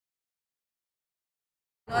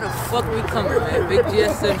How the fuck we coming, man? Big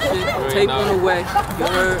GSM shit, tape on the way. You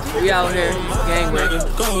heard? We out here, gang ready.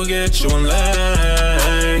 Go get you a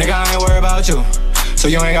lane. Nigga, I ain't worried about you, so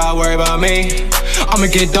you ain't gotta worry about me. I'ma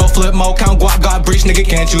get dope, flip mo, count guap, got breach, nigga,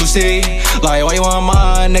 can't you see? Like, why you want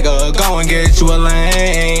mine, nigga? Go and get you a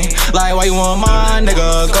lane. Like, why you want mine,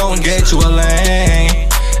 nigga? Go and get you a lane.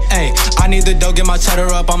 Ay, I need the dough, get my cheddar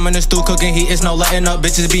up. I'm in the stew cooking heat, it's no letting up.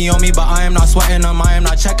 Bitches be on me, but I am not sweating them. I am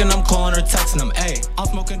not checking them, calling or texting them. Ay, I'm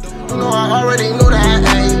smoking dope. You know I already knew that,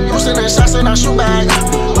 ayy. You sending shots and I shoot back.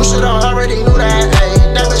 You should have already knew that,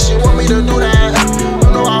 ayy. That bitch, she want me to do that.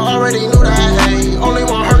 You know I already knew that, ayy. Only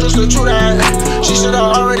want her just to chew that. She should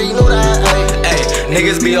have already knew that, ayy.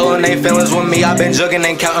 Niggas be all in they feelings with me. I been jugging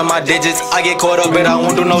and counting my digits. I get caught up, but I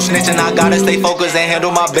won't do no snitching. I gotta stay focused and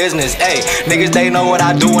handle my business. Ayy, niggas they know what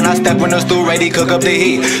I do when I step in the stew, ready cook up the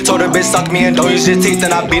heat. Told her bitch suck me and don't use your teeth,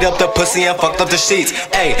 and I beat up the pussy and fucked up the sheets.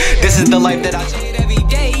 Ayy, this is the life that I cheat every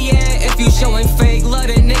day, yeah. If you showing fake love,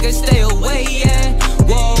 then niggas stay away, yeah.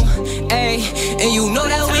 Whoa, ayy, and you know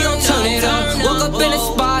that we gon' turn it up. Woke up in the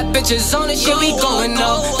spot, bitches on the shit, we going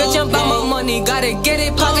up. Bitch, I'm about my money, gotta get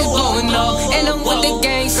it, pockets blowing up. And I'm with the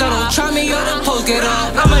gang, so don't try me or don't poke it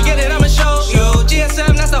up. I'ma get it, I'ma show you.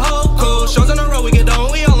 GSM, that's the whole crew. Shows on the road, we get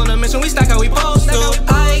done. We all on a mission, we stack how we post to.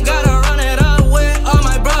 I gotta run it up with all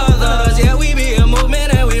my brothers. Yeah, we be a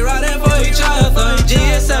movement and we riding for each other.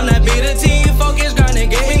 GSM, that be the team, focus, grinding,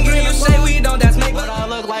 getting green. You say we don't, that's make. But I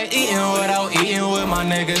look like eating without eating with my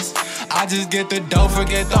niggas. I just get the dough,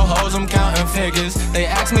 forget the hoes, I'm counting figures. They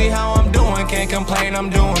ask me how I'm doing, can't complain, I'm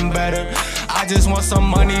doing better. I just want some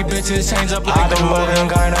money, bitches change up like I've been moving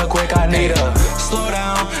kinda quick, I need a slow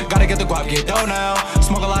down. Gotta get the guap, get dough now.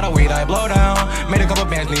 Smoke a lot of weed, I blow down. Made a couple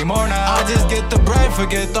bands, need more now. I just get the bread,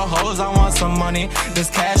 forget the hoes, I want some money. This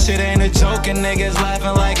cash shit ain't a joke and niggas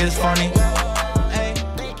laughing like it's funny.